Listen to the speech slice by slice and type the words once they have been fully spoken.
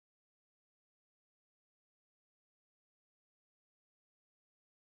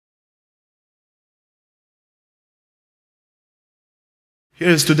Here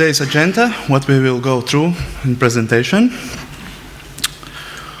is today's agenda, what we will go through in presentation.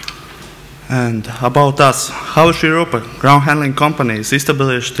 And about us, Hote Europe, ground handling company, is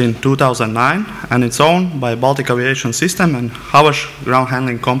established in 2009 and it's owned by Baltic Aviation System and Hote Ground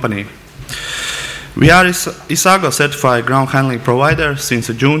Handling Company. We are ISAGO certified ground handling provider since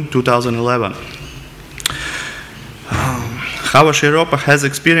June 2011. Hote Europe has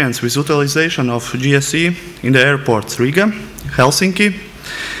experience with utilization of GSE in the airports Riga, Helsinki,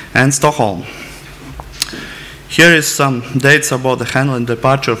 and Stockholm. Here is some dates about the handling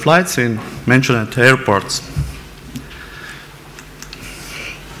departure flights in mentioned airports.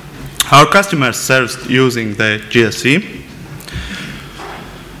 Our customers served using the GSE.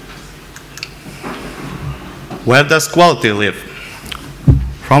 Where does quality live?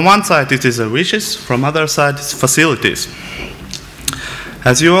 From one side it is the wishes, from other side it's facilities.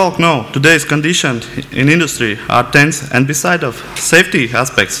 As you all know, today's conditions in industry are tense, and beside of safety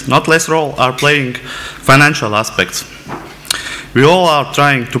aspects, not less role are playing financial aspects. We all are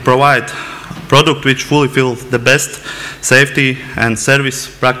trying to provide a product which fully fills the best safety and service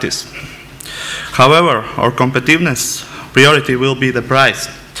practice. However, our competitiveness priority will be the price.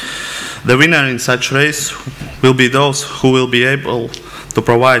 The winner in such race will be those who will be able to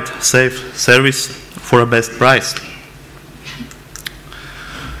provide safe service for a best price.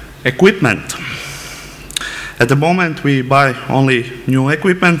 Equipment. At the moment, we buy only new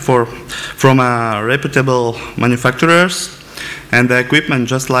equipment from reputable manufacturers, and the equipment,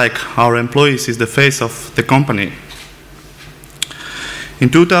 just like our employees, is the face of the company. In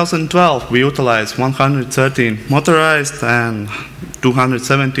 2012, we utilized 113 motorized and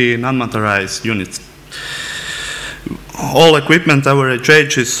 270 non-motorized units. All equipment average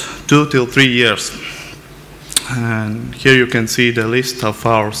age is 2 till 3 years. And here you can see the list of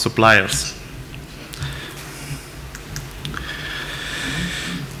our suppliers.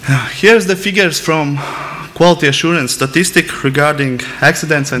 Here's the figures from quality assurance statistic regarding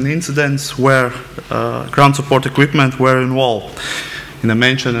accidents and incidents where ground support equipment were involved in the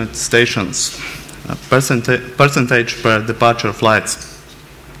mentioned stations, percentage per departure flights.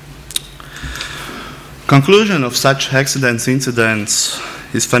 Conclusion of such accidents, incidents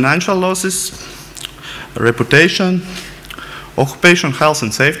is financial losses, reputation, occupational health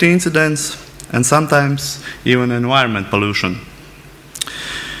and safety incidents, and sometimes even environment pollution.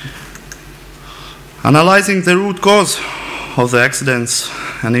 Analyzing the root cause of the accidents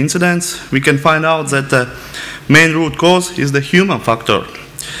and incidents, we can find out that the main root cause is the human factor.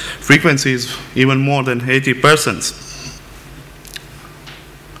 Frequency is even more than 80%.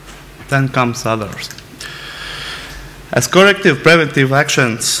 Then comes others. As corrective preventive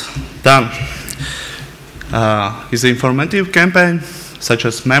actions done is the informative campaign, such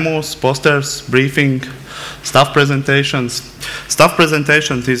as memos, posters, briefing, staff presentations. Staff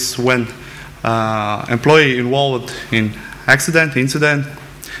presentations is when employee involved in accident, incident,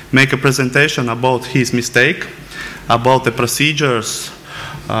 make a presentation about his mistake, about the procedures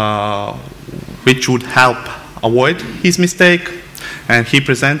which would help avoid his mistake, and he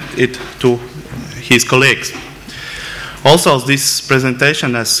present it to his colleagues. Also, this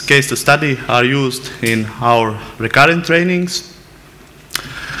presentation as case to study are used in our recurrent trainings.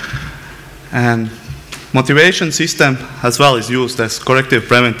 And motivation system as well is used as corrective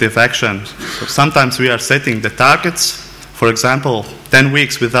preventive action. So sometimes we are setting the targets, for example, 10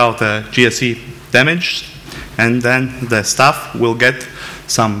 weeks without a GSE damage, and then the staff will get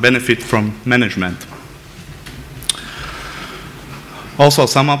some benefit from management. Also,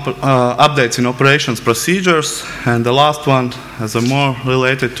 some updates in operations procedures, and the last one, as a more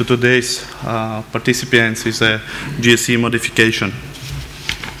related to today's participants, is a GSE modification.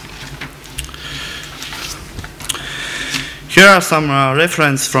 Here are some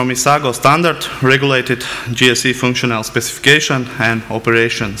references from ISAGO standard regulated GSE functional specification and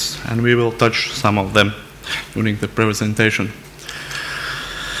operations, and we will touch some of them during the presentation.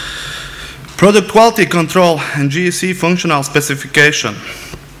 Product quality control and GSE functional specification.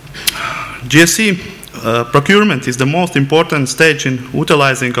 GSE procurement is the most important stage in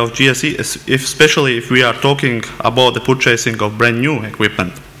utilizing of GSE, especially if we are talking about the purchasing of brand new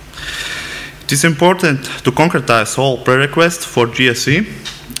equipment. It is important to concretize all prerequisites for GSE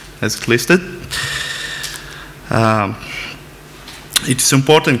as listed. It is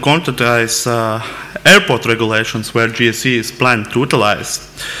important to concretize airport regulations where GSE is planned to utilize.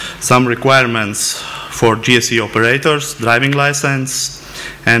 Some requirements for GSE operators, driving license,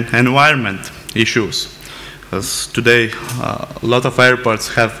 and environment issues. Because today a lot of airports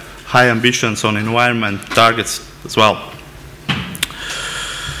have high ambitions on environment targets as well.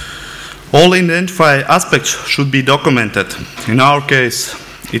 All identified aspects should be documented. In our case,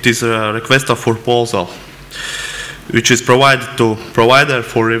 it is a request of proposal, which is provided to provider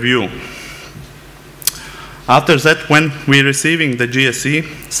for review. After that, when we're receiving the GSE,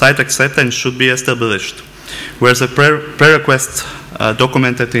 site acceptance should be established, where the pre-requests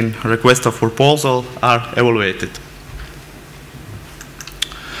documented in request of proposal are evaluated.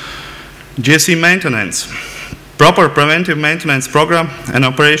 GSE maintenance. Proper preventive maintenance program and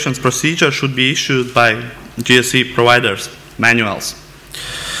operations procedure should be issued by GSE providers, manuals.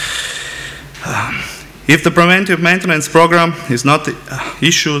 If the preventive maintenance program is not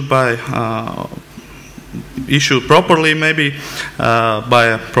issued properly, maybe by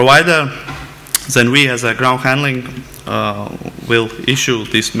a provider, then we as a ground handling will issue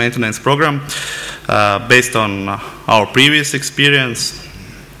this maintenance program based on our previous experience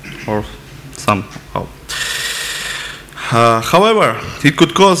or somehow. However, it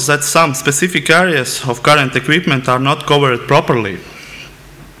could cause that some specific areas of current equipment are not covered properly.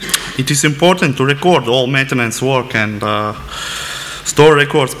 It is important to record all maintenance work and store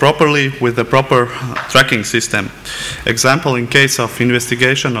records properly with the proper tracking system. Example, in case of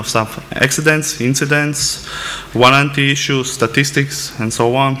investigation of some accidents, incidents, warranty issues, statistics, and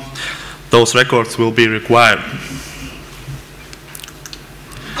so on, those records will be required.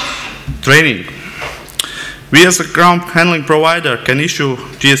 Training. We as a ground handling provider can issue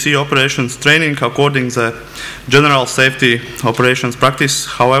GSE operations training according to the general safety operations practice.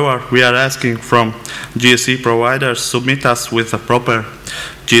 However, we are asking from GSE providers submit us with a proper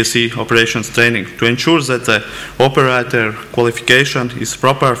GSE operations training to ensure that the operator qualification is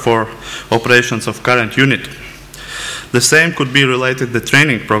proper for operations of current unit. The same could be related to the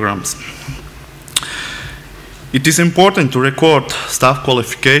training programs. It is important to record staff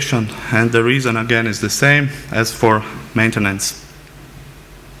qualification, and the reason again is the same as for maintenance.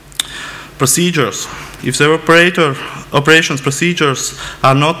 Procedures. If the operations procedures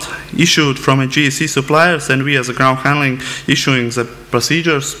are not issued from a GSE supplier, then we as a ground handling issuing the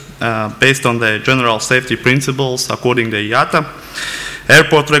procedures based on the general safety principles according to IATA,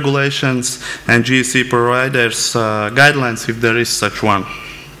 airport regulations, and GSE providers guidelines if there is such one.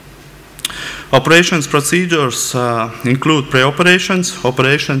 Operations procedures include pre-operations,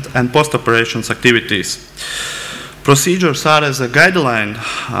 operations, and post-operations activities. Procedures are as a guideline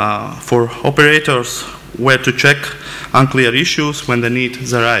for operators where to check unclear issues when the need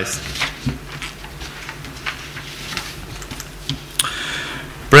arises.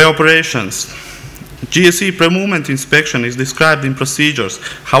 Pre-operations. GSE pre-movement inspection is described in procedures.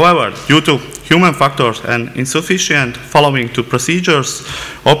 However, due to human factors and insufficient following to procedures,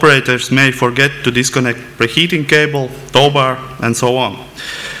 operators may forget to disconnect preheating cable, tow bar, and so on.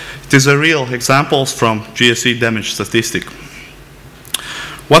 It is a real examples from GSE damage statistic.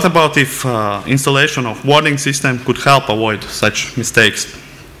 What about if installation of warning system could help avoid such mistakes?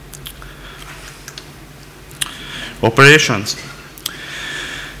 Operations.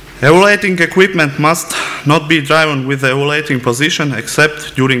 Evaluating equipment must not be driven with the evaluating position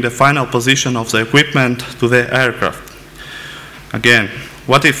except during the final position of the equipment to the aircraft. Again,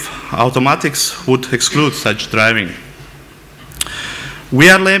 what if automatics would exclude such driving? We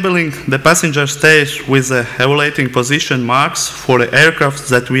are labeling the passenger stage with the evaluating position marks for the aircraft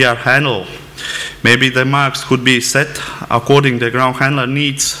that we are handling. Maybe the marks could be set according to the ground handler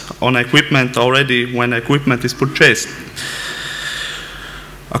needs on equipment already when equipment is purchased.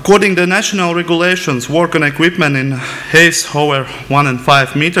 According to national regulations, work on equipment in haze over 1 and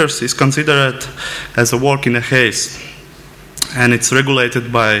 5 meters is considered as a work in a haze, and it's regulated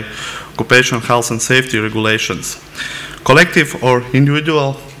by occupational health and safety regulations. Collective or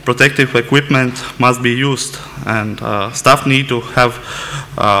individual protective equipment must be used, and staff need to have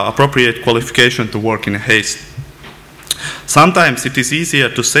appropriate qualification to work in a haze. Sometimes it is easier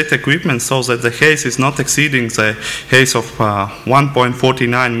to set equipment so that the haze is not exceeding the haze of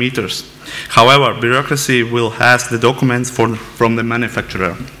 1.49 meters. However, bureaucracy will ask the documents from the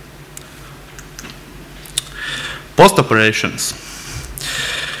manufacturer. Post-operations.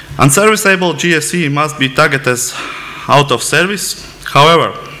 Unserviceable GSE must be tagged as out of service.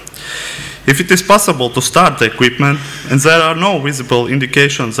 However, if it is possible to start the equipment and there are no visible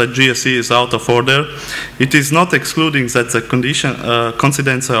indications that GSE is out of order, it is not excluding that the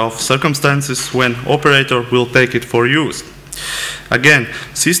coincidence of circumstances when operator will take it for use. Again,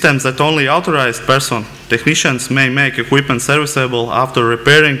 systems that only authorized technicians may make equipment serviceable after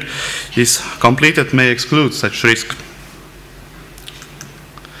repairing is completed may exclude such risk.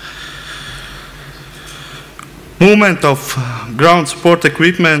 Movement of ground support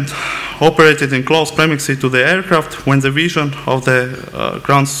equipment operated in close proximity to the aircraft when the vision of the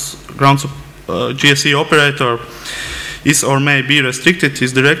GSE operator is or may be restricted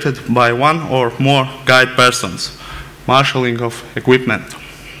is directed by one or more guide persons. Marshalling of equipment.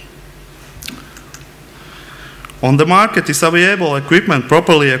 On the market is available equipment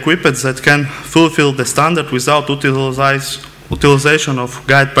properly equipped that can fulfill the standard without utilization of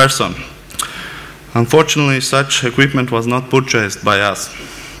guide person. Unfortunately, such equipment was not purchased by us.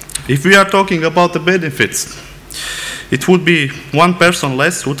 If we are talking about the benefits, it would be one person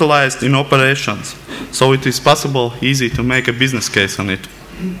less utilized in operations, so it is possible, easy to make a business case on it.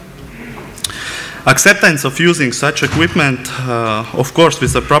 Acceptance of using such equipment, of course,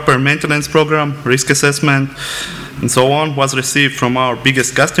 with a proper maintenance program, risk assessment, and so on, was received from our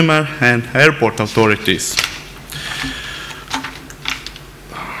biggest customer and airport authorities.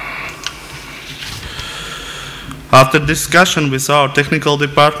 After discussion with our technical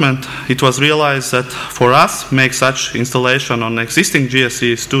department, it was realized that for us, make such installation on existing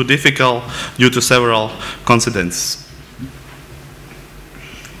GSE is too difficult due to several consequences.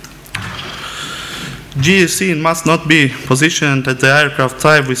 GSE must not be positioned at the aircraft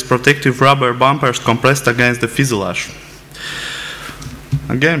type with protective rubber bumpers compressed against the fuselage.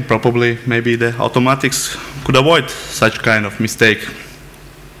 Again, probably maybe the automatics could avoid such kind of mistake.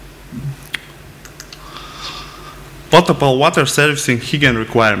 Potable water servicing hygiene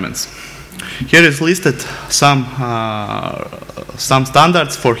requirements. Here is listed some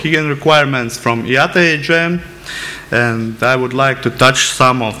standards for hygiene requirements from IATA AGM, and I would like to touch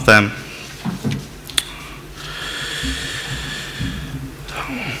some of them.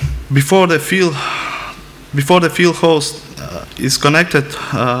 Before the fuel hose is connected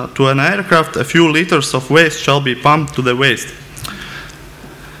to an aircraft, a few liters of waste shall be pumped to the waste.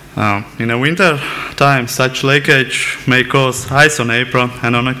 In the winter time, such leakage may cause ice on apron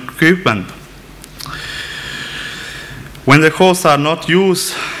and on equipment. When the hoses are not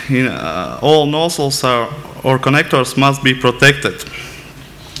used, all nozzles or connectors must be protected.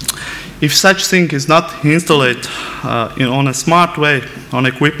 If such thing is not installed on a smart way on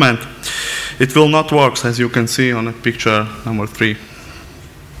equipment, it will not work, as you can see on picture number 3.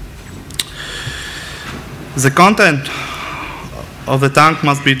 The content of the tank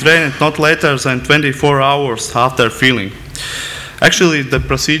must be drained not later than 24 hours after filling. Actually, the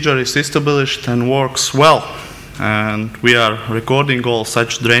procedure is established and works well, and we are recording all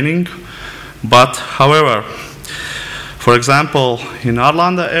such draining. But, however, for example, in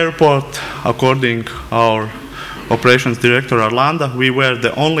Arlanda Airport, according our operations director Arlanda, we were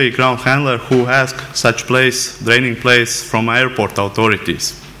the only ground handler who asked such draining place from airport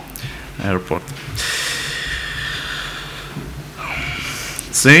authorities.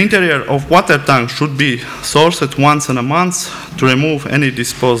 The interior of water tank should be sourced once in a month to remove any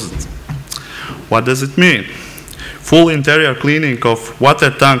deposits. What does it mean? Full interior cleaning of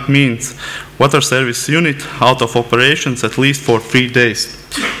water tank means water service unit out of operations at least for 3 days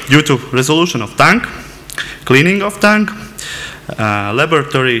due to resolution of tank, cleaning of tank,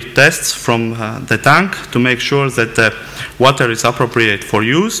 laboratory tests from the tank to make sure that the water is appropriate for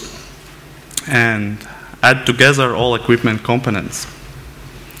use, and add together all equipment components.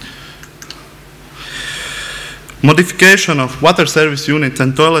 Modification of water service unit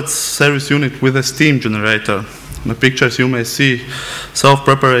and toilet service unit with a steam generator. In the pictures you may see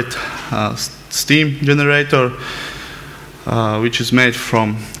self-prepared steam generator, which is made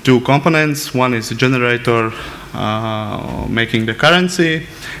from 2 components. One is a generator making the currency,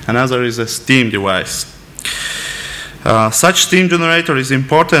 another is a steam device. Such steam generator is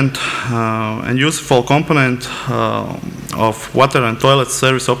important and useful component of water and toilet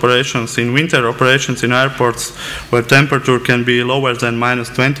service operations in winter operations in airports where temperature can be lower than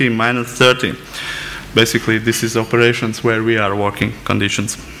 -20, -30. Basically, this is operations where we are working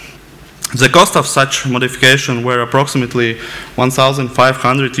conditions. The cost of such modification were approximately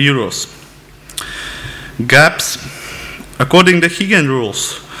 1,500 euros. Gaps. According to hygiene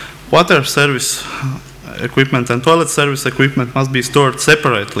rules, water service equipment and toilet service equipment must be stored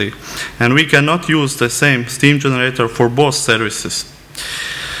separately, and we cannot use the same steam generator for both services.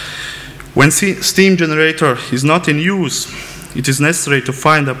 When steam generator is not in use, it is necessary to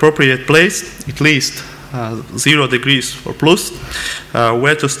find appropriate place, at least 0 degrees or plus,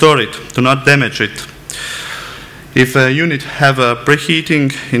 where to store it, to not damage it. If a unit have a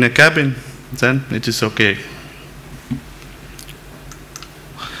preheating in a cabin, then it is okay.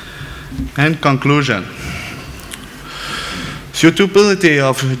 And conclusion. Suitability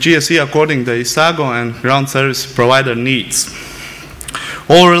of GSE according to ISAGO and ground service provider needs.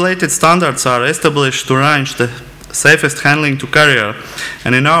 All related standards are established to range the safest handling to carrier,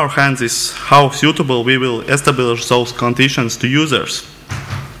 and in our hands is how suitable we will establish those conditions to users.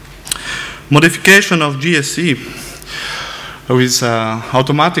 Modification of GSE with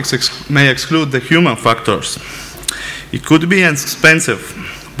automatics may exclude the human factors. It could be expensive,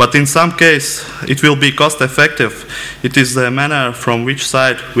 but in some case it will be cost effective. It is the manner from which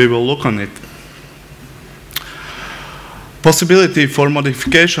side we will look on it. Possibility for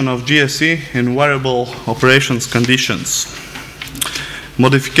modification of GSE in variable operations conditions.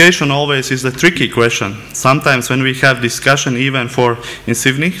 Modification always is a tricky question. Sometimes when we have discussion even for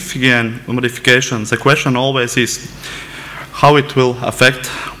insignificant modifications, the question always is how it will affect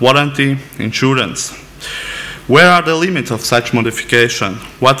warranty, insurance. Where are the limits of such modification?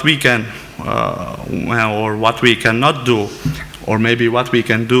 What we can or what we cannot do, or maybe what we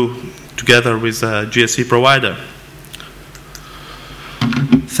can do together with a GSE provider.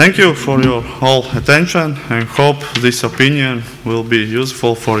 Thank you for your whole attention, and hope this opinion will be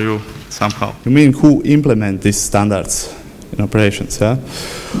useful for you somehow. You mean who implement these standards in operations, yeah?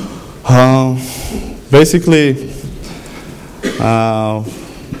 Basically,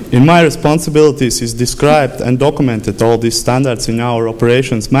 in my responsibilities is described and documented all these standards in our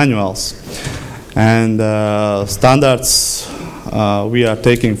operations manuals. And standards we are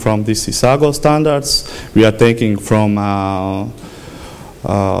taking from these ISAGO standards, we are taking from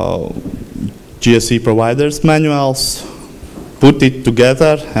GSE providers manuals, put it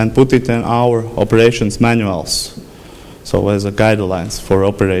together and put it in our operations manuals. So as a guidelines for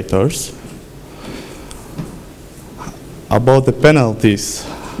operators. About the penalties,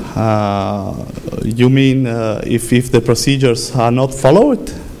 you mean if the procedures are not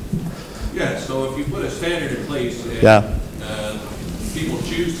followed? Yeah, so if you put a standard in place and people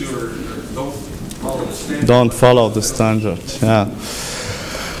choose to or don't follow the standard. Don't follow the standard, yeah.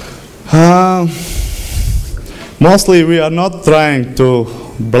 Mostly we are not trying to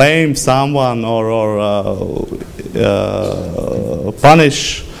blame someone or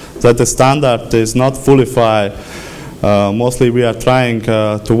punish that the standard is not fully fine. Mostly we are trying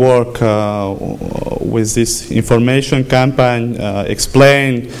to work with this information campaign,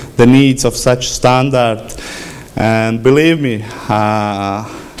 explain the needs of such standard, and believe me,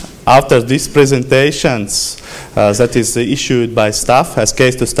 after these presentations that is issued by staff as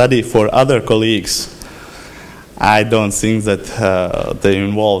case to study for other colleagues, I don't think that the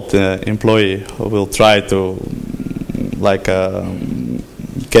involved employee will try to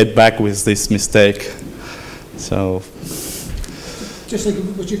get back with this mistake. So, just like,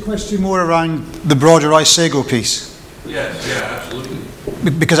 was your question more around the broader ISAGO piece? Yes, yeah, absolutely.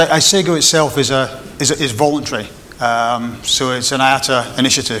 Because ISAGO itself is voluntary. So it's an IATA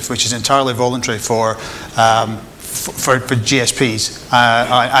initiative which is entirely voluntary for GSPs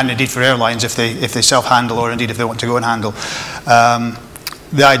and indeed for airlines if they self-handle or indeed if they want to go and handle.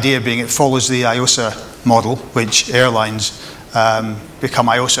 The idea being it follows the IOSA model, which airlines become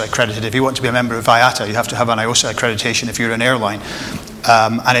IOSA accredited. If you want to be a member of IATA, you have to have an IOSA accreditation if you're an airline.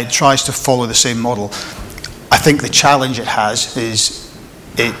 And it tries to follow the same model. I think the challenge it has is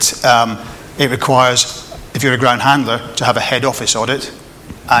it requires, if you're a ground handler, to have a head office audit,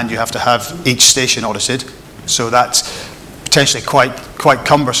 and you have to have each station audited. So that's potentially quite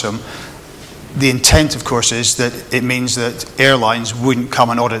cumbersome. The intent, of course, is that it means that airlines wouldn't come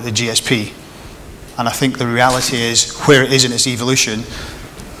and audit the GSP. And I think the reality is, where it is in its evolution,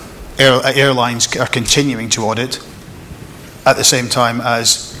 airlines are continuing to audit at the same time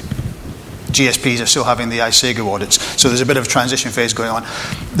as GSPs are still having the ISAGO audits. So there's a bit of a transition phase going on.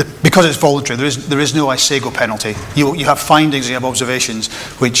 Because it's voluntary, there is no ISAGO penalty. You have findings, you have observations,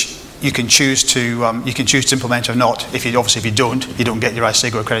 which you can choose to implement or not. Obviously if you don't get your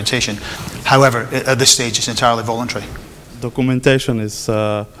ISAGO accreditation. However, at this stage, it's entirely voluntary. Documentation is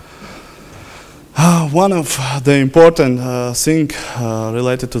one of the important things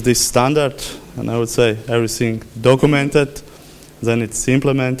related to this standard, and I would say everything documented, then it's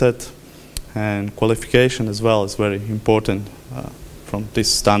implemented, and qualification as well is very important from this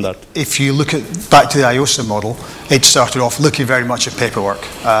standard. If you look back to the IOSA model, it started off looking very much at paperwork,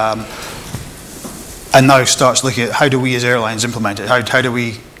 and now starts looking at how do we as airlines implement it, how do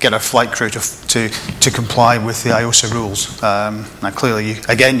we get our flight crew to comply with the IOSA rules. Now clearly, you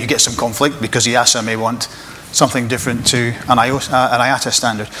get some conflict because the EASA may want something different to an IATA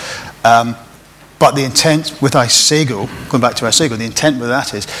standard. But the intent with ISAGO, going back to ISAGO, the intent with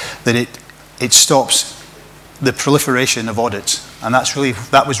that is that it stops the proliferation of audits, and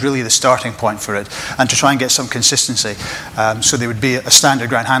that was really the starting point for it, and to try and get some consistency. So there would be a standard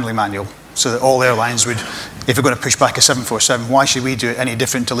ground handling manual. so that all airlines would, if we're going to push back a 747, why should we do it any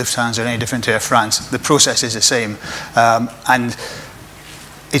different to Lufthansa or any different to Air France? The process is the same. And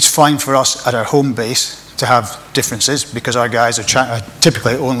it's fine for us at our home base to have differences because our guys are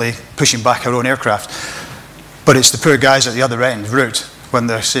typically only pushing back our own aircraft. But it's the poor guys at the other end, route, when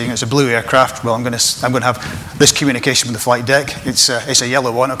they're saying it's a blue aircraft, well, I'm going to have this communication with the flight deck. It's a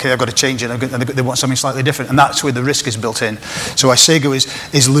yellow one. Okay, I've got to change it. They want something slightly different, and that's where the risk is built in. So ISAGO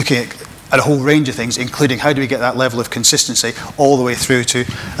is looking at a whole range of things, including how do we get that level of consistency all the way through to,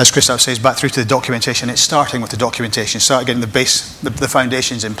 as Kristaps says, back through to the documentation. It's starting with the documentation, start getting the base, the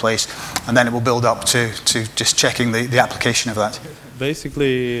foundations in place, and then it will build up to just checking the application of that.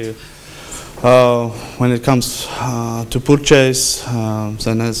 Basically, when it comes to purchase,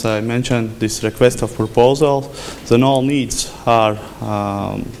 then as I mentioned, this request of proposal, then all needs are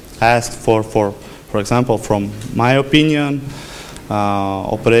asked for example, from my opinion,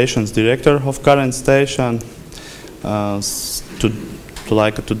 operations director of current station to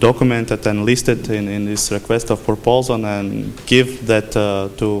document it and list it in this request of proposal and give that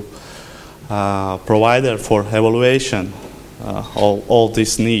to provider for evaluation, all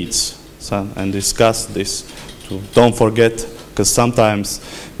these needs. So, and discuss this. Don't forget, because sometimes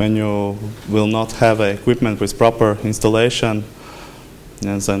when you will not have equipment with proper installation,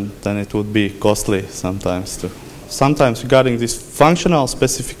 and then it would be costly sometimes too. Sometimes regarding this functional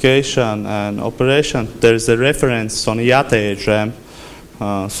specification and operation, there is a reference on IATA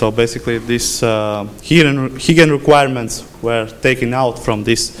HM. So basically, these hygiene requirements were taken out from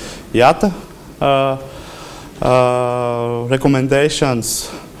this IATA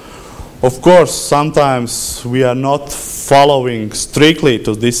recommendations. Of course, sometimes we are not following strictly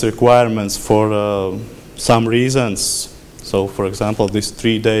to these requirements for some reasons. So, for example, these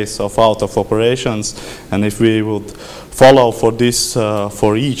 3 days of out of operations, and if we would follow for this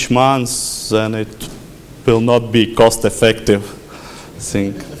for each month, then it will not be cost effective.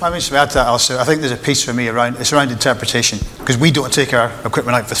 If I may add to that, also, I think there's a piece for me around interpretation, because we don't take our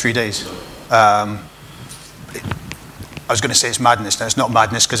equipment out for 3 days. I was going to say it's madness. Now, it's not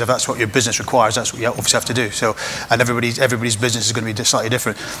madness, because if that's what your business requires, that's what you obviously have to do. So, and everybody's business is going to be slightly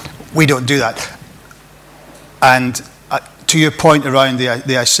different. We don't do that. And to your point around the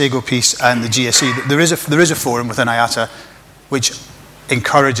ISAGO piece and the GSE, there is a forum within IATA which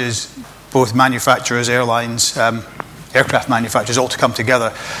encourages both manufacturers, airlines, aircraft manufacturers all to come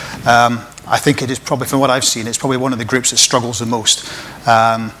together. I think it is probably, from what I've seen, it's probably one of the groups that struggles the most.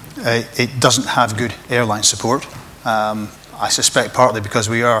 It doesn't have good airline support. I suspect partly because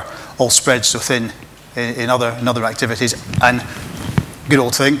we are all spread so thin in other activities, and good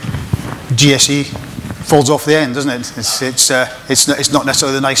old thing, GSE falls off the end, doesn't it? It's not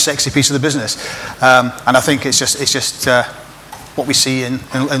necessarily the nice, sexy piece of the business, and I think it's just what we see in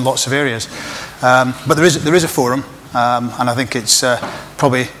lots of areas. But there is a forum, and I think it's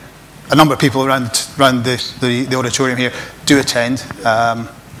probably a number of people around the auditorium here do attend.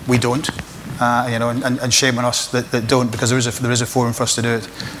 We don't. And shame on us that don't, because there is a forum for us to do it.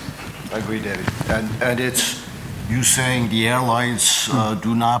 I agree, David. And it's you saying the airlines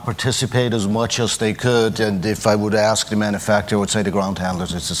do not participate as much as they could, and if I would ask the manufacturer, I would say the ground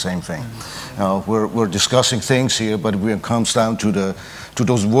handlers, it's the same thing. We're discussing things here, but when it comes down to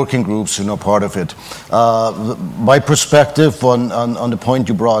those working groups, part of it. My perspective on the point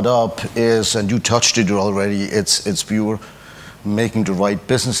you brought up is, and you touched it already, it's pure making the right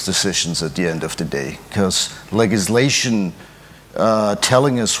business decisions at the end of the day, because legislation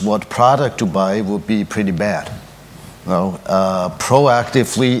telling us what product to buy would be pretty bad.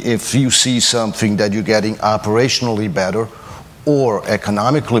 Proactively, if you see something that you're getting operationally better or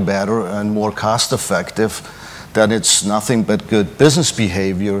economically better and more cost effective, then it's nothing but good business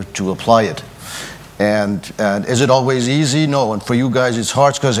behavior to apply it. And is it always easy? No. And for you guys, it's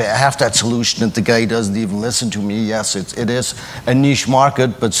hard because I have that solution and the guy doesn't even listen to me. Yes, it is a niche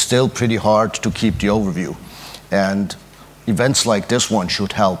market, but still pretty hard to keep the overview. And events like this one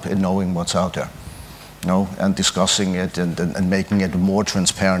should help in knowing what's out there, and discussing it and making it a more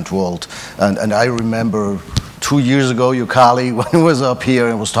transparent world. And I remember 2 years ago, your colleague, when he was up here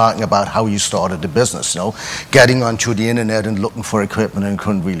and was talking about how you started the business, getting onto the internet and looking for equipment and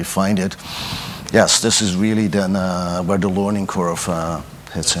couldn't really find it. Yes, this is really then where the learning curve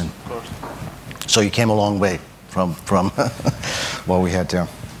hits in. So you came a long way from what we had there.